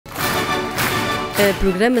A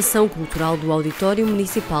programação cultural do Auditório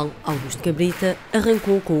Municipal Augusto Cabrita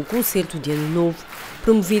arrancou com o Concerto de Ano Novo,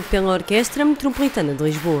 promovido pela Orquestra Metropolitana de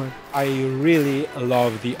Lisboa. I really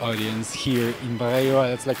love the audience here in Barreiro.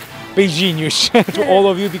 It's like beijinhos to all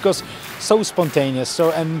of you because so spontaneous.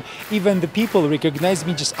 So even the people recognize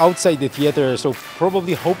me just outside the theater. So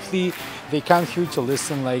probably, hopefully, they come here to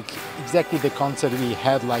listen like exactly the concert we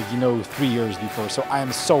had 3 years before. So I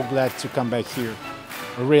am so glad to come back here.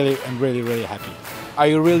 I'm really happy.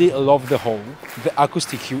 I really love the hall. The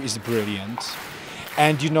acoustic here is brilliant.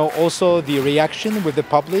 And also the reaction with the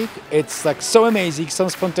public, it's like so amazing, so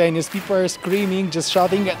spontaneous. People are screaming, just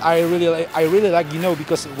shouting, and I really like,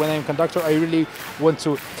 because when I'm a conductor, I really want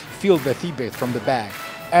to feel the feedback from the back.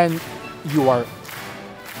 And you are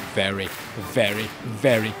very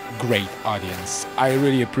great audience. I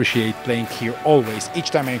really appreciate playing here always,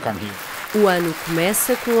 each time I come here. O ano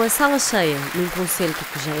começa com a sala cheia, num concerto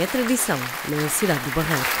que já é tradição na cidade do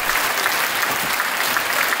Barreiro.